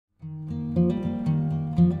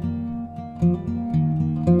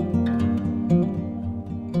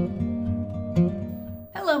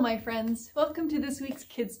friends. Welcome to this week's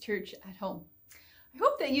Kids Church at Home. I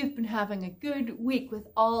hope that you've been having a good week with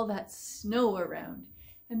all that snow around.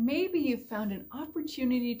 And maybe you've found an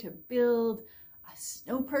opportunity to build a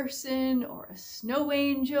snow person or a snow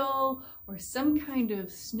angel or some kind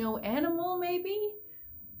of snow animal maybe.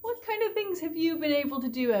 What kind of things have you been able to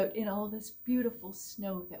do out in all this beautiful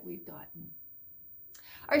snow that we've gotten?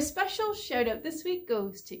 Our special shout out this week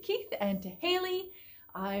goes to Keith and to Haley.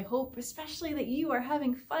 I hope especially that you are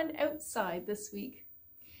having fun outside this week.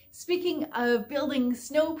 Speaking of building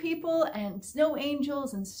snow people and snow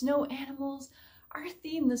angels and snow animals, our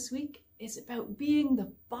theme this week is about being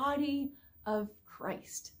the body of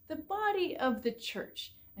Christ, the body of the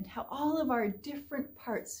church, and how all of our different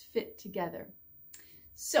parts fit together.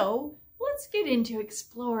 So let's get into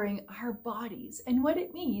exploring our bodies and what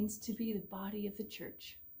it means to be the body of the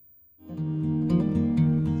church.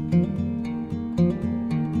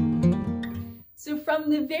 So from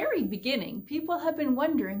the very beginning, people have been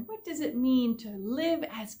wondering, what does it mean to live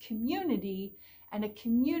as community, and a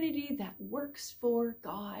community that works for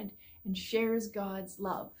God and shares God's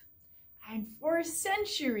love? And for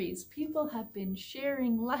centuries, people have been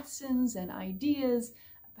sharing lessons and ideas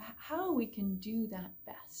about how we can do that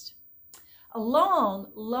best. A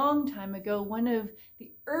long time ago, one of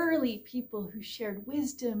the early people who shared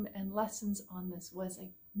wisdom and lessons on this was a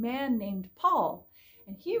man named Paul.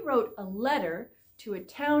 And he wrote a letter to a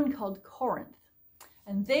town called Corinth.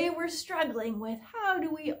 And they were struggling with how do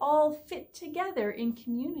we all fit together in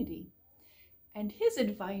community? And his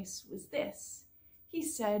advice was this. He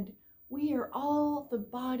said, we are all the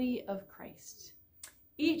body of Christ.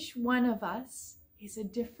 Each one of us is a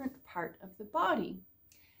different part of the body.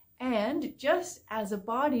 And just as a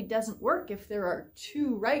body doesn't work if there are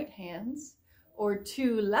two right hands or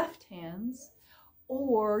two left hands,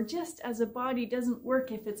 or just as a body doesn't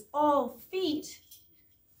work if it's all feet,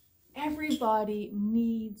 every body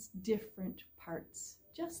needs different parts,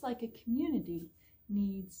 just like a community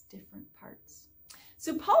needs different parts.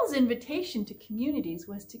 So Paul's invitation to communities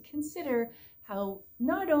was to consider how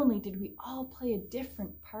not only did we all play a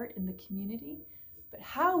different part in the community, but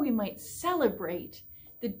how we might celebrate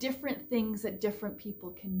the different things that different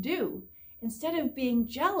people can do. Instead of being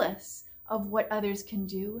jealous of what others can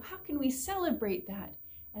do, how can we celebrate that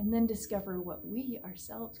and then discover what we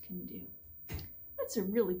ourselves can do? That's a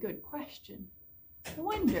really good question. I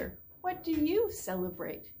wonder, what do you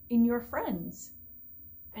celebrate in your friends?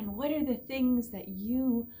 And what are the things that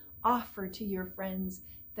you offer to your friends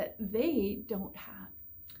that they don't have?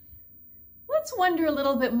 Let's wonder a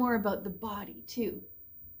little bit more about the body too.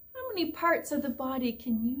 How many parts of the body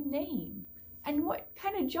can you name? And what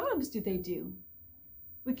kind of jobs do they do?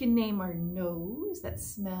 We can name our nose that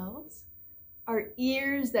smells, our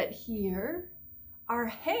ears that hear, our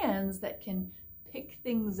hands that can pick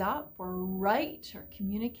things up or write or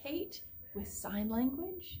communicate with sign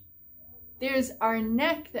language. There's our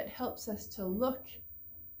neck that helps us to look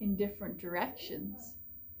in different directions.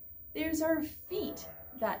 There's our feet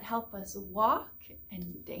that help us walk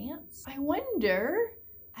and dance. I wonder,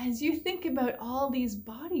 as you think about all these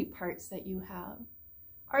body parts that you have,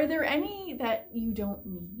 are there any that you don't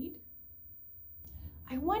need?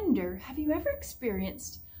 I wonder, have you ever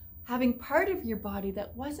experienced having part of your body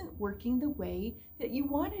that wasn't working the way that you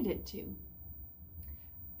wanted it to?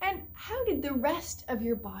 And how did the rest of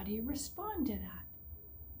your body respond to that?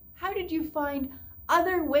 How did you find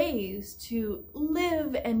other ways to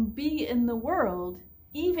live and be in the world,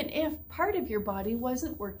 even if part of your body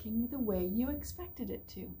wasn't working the way you expected it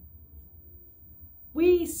to?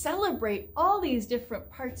 We celebrate all these different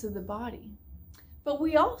parts of the body, but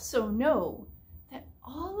we also know that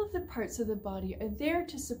all of the parts of the body are there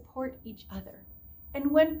to support each other. And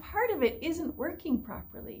when part of it isn't working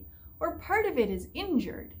properly, or part of it is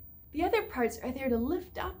injured, the other parts are there to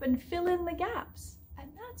lift up and fill in the gaps. And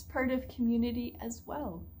that's part of community as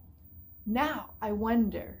well. Now, I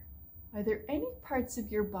wonder, are there any parts of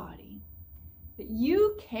your body that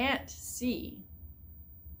you can't see?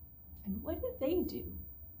 And what do they do?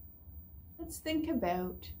 Let's think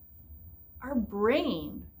about our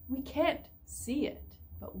brain. We can't see it,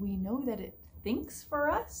 but we know that it thinks for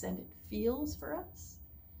us and it feels for us.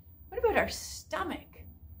 What about our stomach?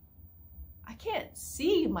 I can't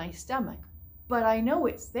see my stomach, but I know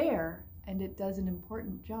it's there and it does an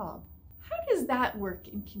important job. How does that work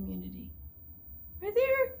in community? Are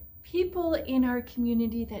there people in our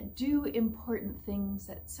community that do important things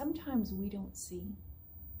that sometimes we don't see?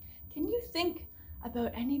 Can you think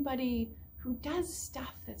about anybody who does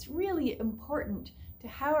stuff that's really important to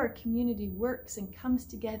how our community works and comes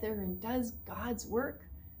together and does God's work,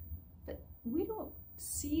 but we don't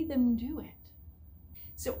see them do it?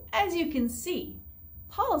 So as you can see,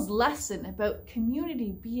 Paul's lesson about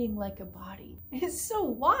community being like a body is so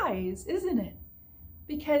wise, isn't it?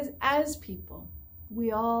 Because as people,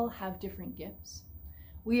 we all have different gifts.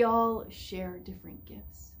 We all share different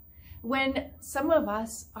gifts. When some of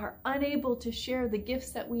us are unable to share the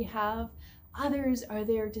gifts that we have, others are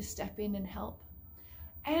there to step in and help.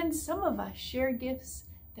 And some of us share gifts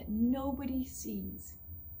that nobody sees.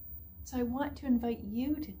 So I want to invite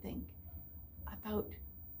you to think about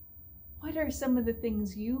what are some of the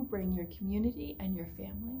things you bring your community and your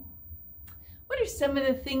family? What are some of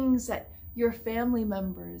the things that your family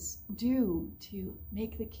members do to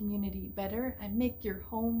make the community better and make your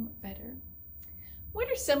home better? What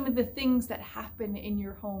are some of the things that happen in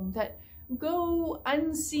your home that go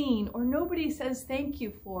unseen or nobody says thank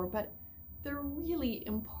you for, but they're really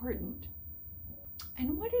important?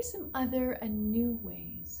 And what are some other and new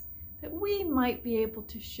ways that we might be able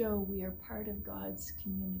to show we are part of God's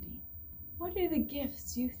community? What are the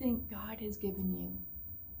gifts you think God has given you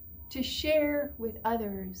to share with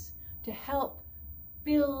others, to help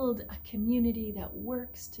build a community that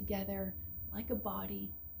works together like a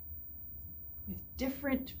body, with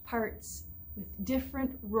different parts, with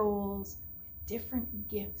different roles, with different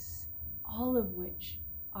gifts, all of which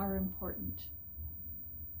are important?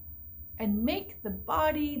 And make the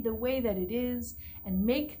body the way that it is, and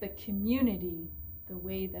make the community the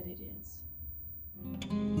way that it is.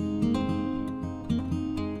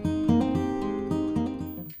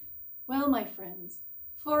 Well, my friends,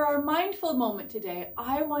 for our mindful moment today,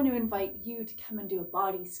 I want to invite you to come and do a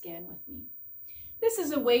body scan with me. This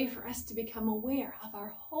is a way for us to become aware of our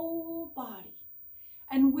whole body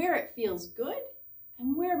and where it feels good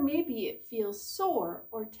and where maybe it feels sore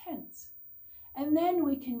or tense. And then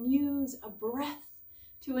we can use a breath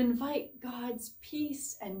to invite God's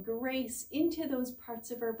peace and grace into those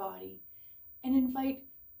parts of our body and invite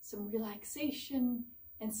some relaxation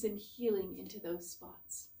and some healing into those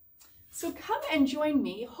spots. So come and join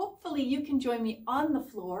me. Hopefully you can join me on the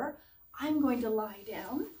floor. I'm going to lie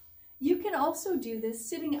down. You can also do this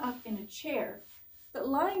sitting up in a chair, but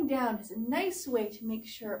lying down is a nice way to make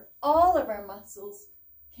sure all of our muscles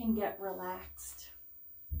can get relaxed.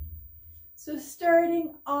 So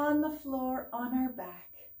starting on the floor on our back,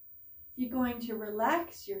 you're going to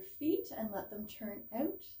relax your feet and let them turn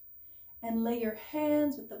out, and lay your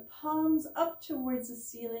hands with the palms up towards the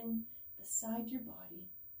ceiling beside your body.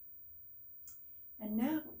 And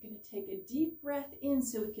now we're going to take a deep breath in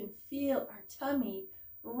so we can feel our tummy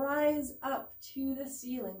rise up to the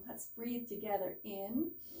ceiling. Let's breathe together.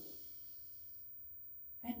 In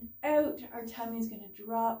and out. Our tummy is going to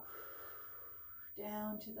drop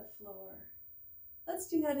down to the floor. Let's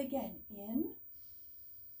do that again. In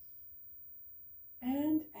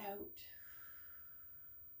and out.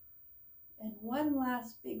 And one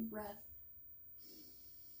last big breath.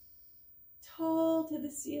 Tall to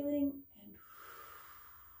the ceiling and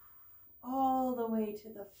all the way to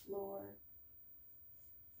the floor.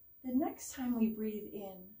 The next time we breathe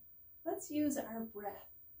in, let's use our breath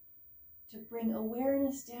to bring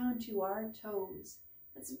awareness down to our toes.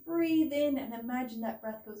 Let's breathe in and imagine that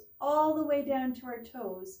breath goes all the way down to our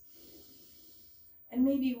toes. And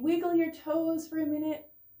maybe wiggle your toes for a minute.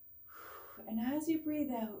 And as you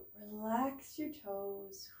breathe out, relax your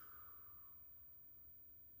toes.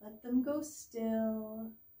 Let them go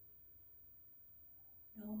still.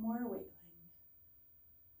 No more wiggling.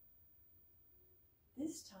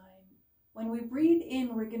 This time, when we breathe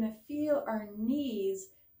in, we're going to feel our knees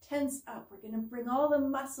tense up. We're going to bring all the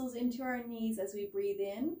muscles into our knees as we breathe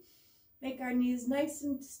in. Make our knees nice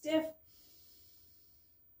and stiff.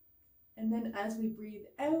 And then as we breathe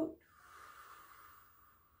out,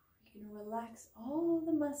 you're going to relax all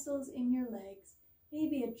the muscles in your legs.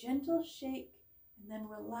 Maybe a gentle shake, and then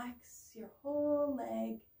relax your whole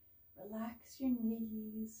leg. Relax your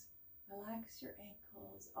knees. Relax your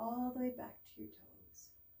ankles all the way back to your toes.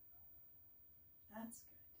 That's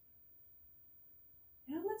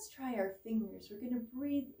good. Now let's try our fingers. We're going to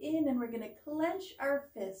breathe in and we're going to clench our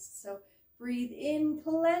fists. So breathe in,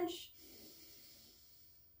 clench,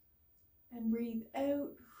 and breathe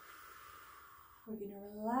out. We're going to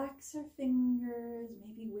relax our fingers,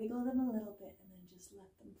 maybe wiggle them a little bit, and then just let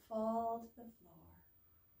them fall to the floor.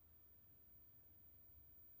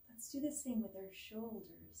 Let's do the same with our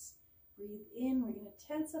shoulders. Breathe in, we're going to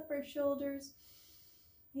tense up our shoulders.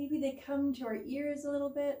 Maybe they come to our ears a little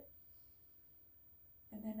bit.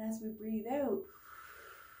 And then as we breathe out,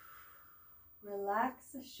 relax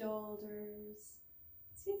the shoulders.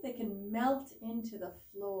 See if they can melt into the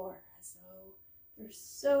floor as though they're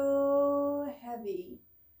so heavy,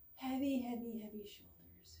 heavy, heavy, heavy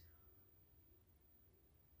shoulders.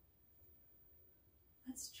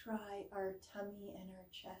 let's try our tummy and our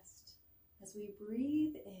chest. As we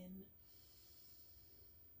breathe in,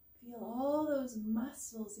 feel all those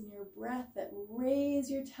muscles in your breath that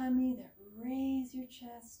raise your tummy, that raise your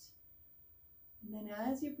chest. And then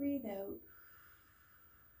as you breathe out,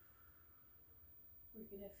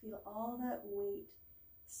 we're going to feel all that weight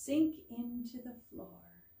sink into the floor.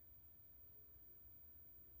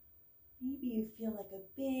 Maybe you feel like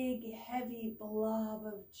a big, heavy blob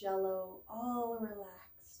of jello, all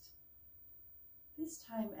relaxed. This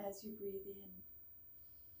time as you breathe in,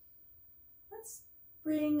 let's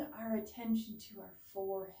bring our attention to our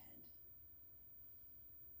forehead.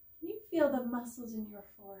 Can you feel the muscles in your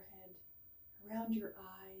forehead, around your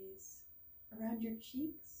eyes, around your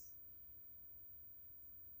cheeks?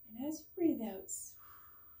 And as you breathe out,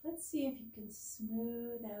 let's see if you can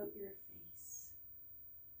smooth out your face.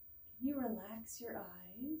 Can you relax your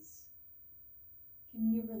eyes?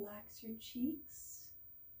 Can you relax your cheeks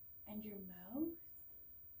and your mouth?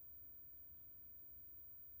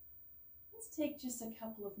 Let's take just a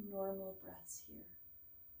couple of normal breaths here.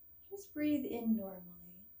 Just breathe in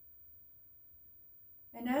normally.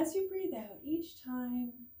 And as you breathe out each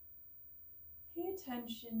time, pay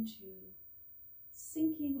attention to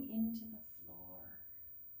sinking into the floor,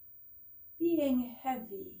 being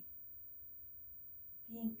heavy,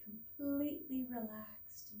 being completely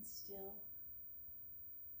relaxed and still.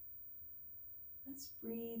 Let's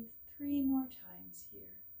breathe 3 more times here.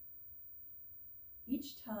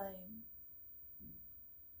 Each time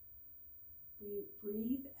we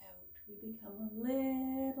breathe out, we become a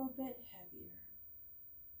little bit heavier.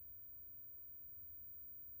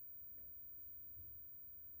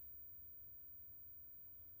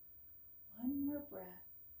 One more breath.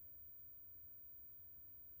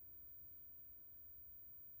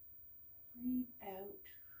 Breathe out.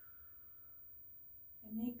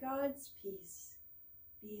 And may God's peace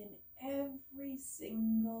be in every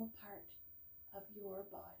single part of your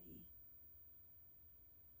body.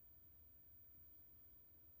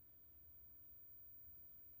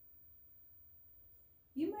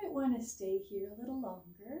 You might want to stay here a little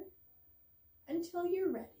longer until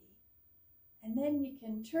you're ready. And then you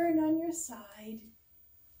can turn on your side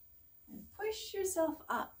and push yourself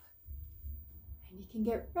up. And you can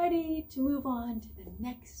get ready to move on to the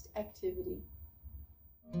next activity.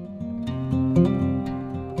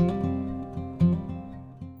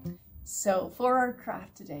 So for our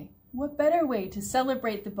craft today, what better way to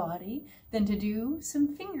celebrate the body than to do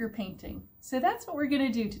some finger painting? So that's what we're going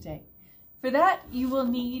to do today. For that, you will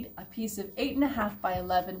need a piece of 8.5 by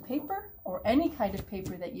 11 paper or any kind of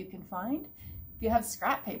paper that you can find. If you have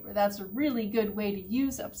scrap paper, that's a really good way to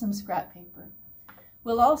use up some scrap paper.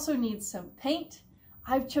 We'll also need some paint.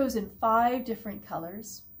 I've chosen 5 different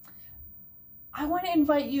colors. I want to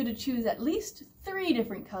invite you to choose at least 3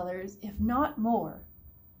 different colors, if not more.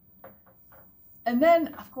 And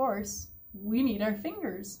then, of course, we need our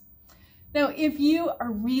fingers. Now, if you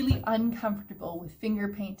are really uncomfortable with finger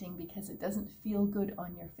painting because it doesn't feel good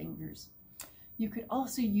on your fingers, you could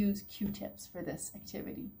also use Q-tips for this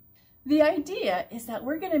activity. The idea is that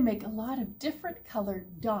we're going to make a lot of different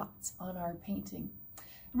colored dots on our painting,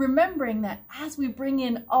 remembering that as we bring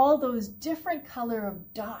in all those different color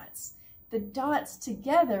of dots, the dots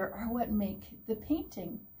together are what make the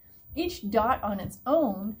painting. Each dot on its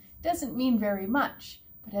own doesn't mean very much,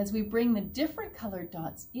 but as we bring the different colored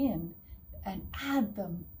dots in and add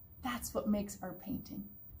them, that's what makes our painting.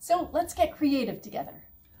 So let's get creative together.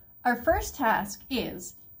 Our first task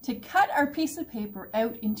is to cut our piece of paper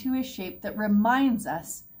out into a shape that reminds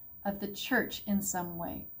us of the church in some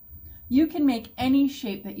way. You can make any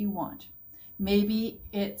shape that you want. Maybe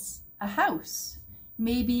it's a house,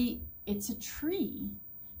 maybe it's a tree,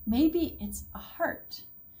 maybe it's a heart.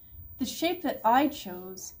 The shape that I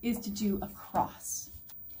chose is to do a cross.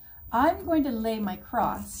 I'm going to lay my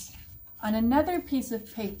cross on another piece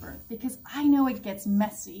of paper because I know it gets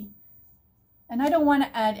messy and I don't want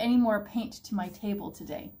to add any more paint to my table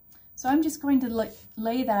today. So I'm just going to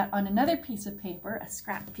lay that on another piece of paper, a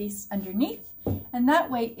scrap piece underneath, and that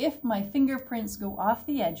way if my fingerprints go off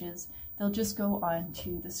the edges, they'll just go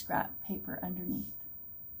onto the scrap paper underneath.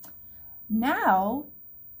 Now,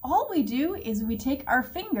 all we do is we take our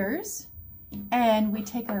fingers and we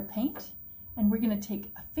take our paint and we're going to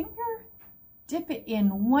take a finger, dip it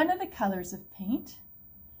in one of the colors of paint,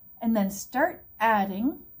 and then start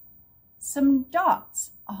adding some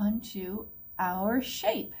dots onto our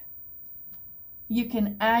shape. You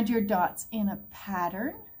can add your dots in a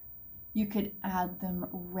pattern. You could add them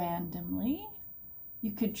randomly.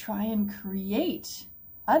 You could try and create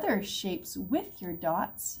other shapes with your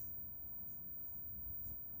dots.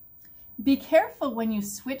 Be careful when you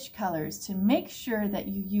switch colors to make sure that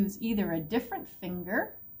you use either a different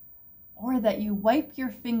finger or that you wipe your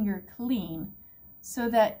finger clean so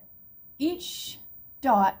that each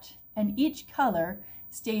dot and each color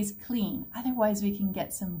stays clean. Otherwise, we can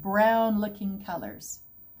get some brown looking colors.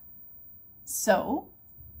 So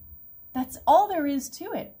that's all there is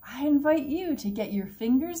to it. I invite you to get your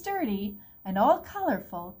fingers dirty and all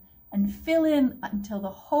colorful and fill in until the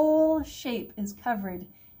whole shape is covered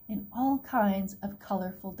in all kinds of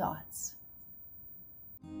colorful dots.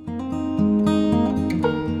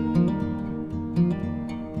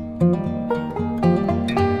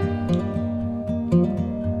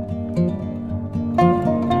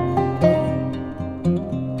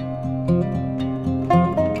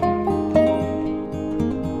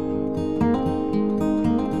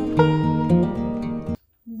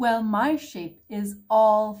 Well, my shape is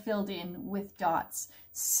all filled in with dots.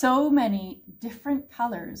 So many different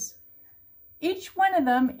colors. Each one of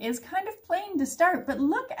them is kind of plain to start, but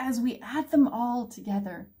look as we add them all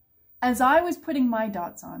together. As I was putting my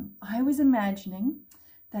dots on, I was imagining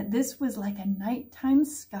that this was like a nighttime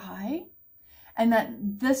sky and that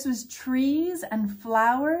this was trees and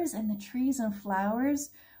flowers, and the trees and flowers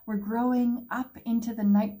were growing up into the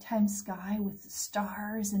nighttime sky with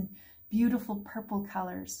stars and beautiful purple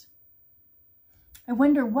colors. I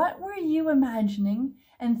wonder, what were you imagining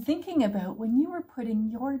and thinking about when you were putting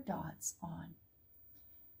your dots on?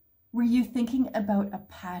 Were you thinking about a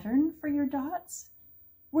pattern for your dots?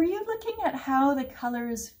 Were you looking at how the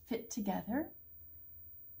colors fit together?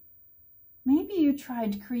 Maybe you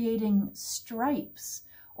tried creating stripes,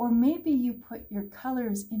 or maybe you put your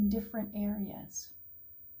colors in different areas.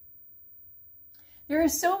 There are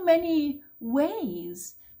so many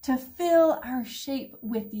ways to fill our shape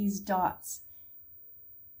with these dots.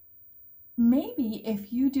 Maybe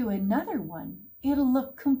if you do another one, it'll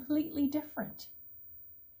look completely different.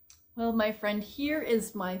 Well, my friend, here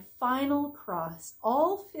is my final cross,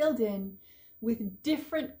 all filled in with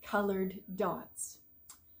different colored dots.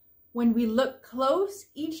 When we look close,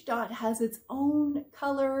 each dot has its own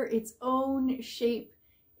color, its own shape.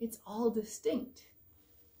 It's all distinct.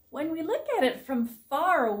 When we look at it from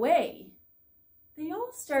far away, they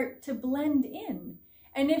all start to blend in.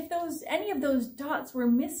 And if any of those dots were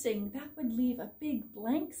missing, that would leave a big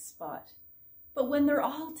blank spot. But when they're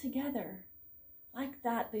all together, like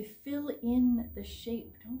that, they fill in the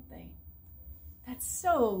shape, don't they? That's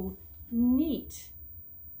so neat.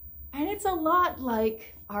 And it's a lot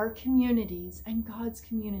like our communities and God's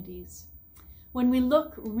communities. When we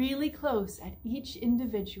look really close at each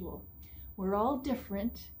individual, we're all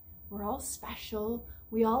different, we're all special,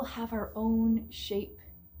 we all have our own shape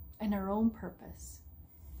and our own purpose.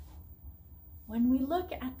 When we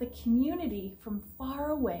look at the community from far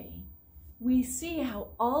away, we see how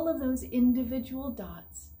all of those individual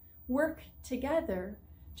dots work together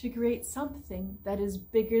to create something that is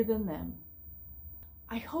bigger than them.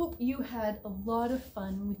 I hope you had a lot of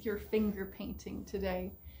fun with your finger painting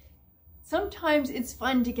today. Sometimes it's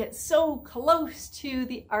fun to get so close to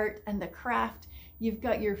the art and the craft, you've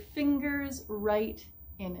got your fingers right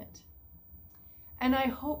in it. And I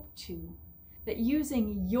hope too that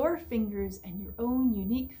using your fingers and your own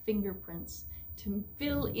unique fingerprints to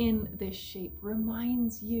fill in this shape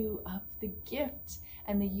reminds you of the gift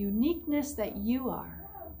and the uniqueness that you are,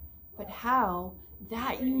 but how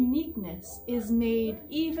that uniqueness is made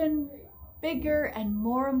even bigger and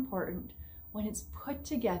more important when it's put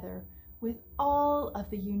together with all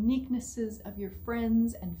of the uniquenesses of your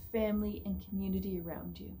friends and family and community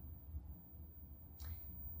around you.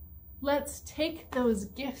 Let's take those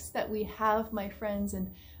gifts that we have, my friends, and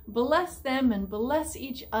bless them and bless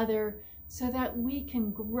each other so that we can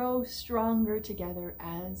grow stronger together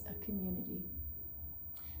as a community.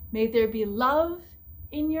 May there be love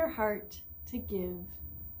in your heart to give.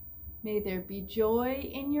 May there be joy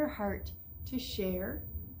in your heart to share.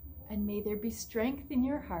 And may there be strength in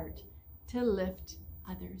your heart to lift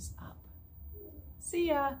others up. See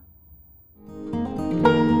ya.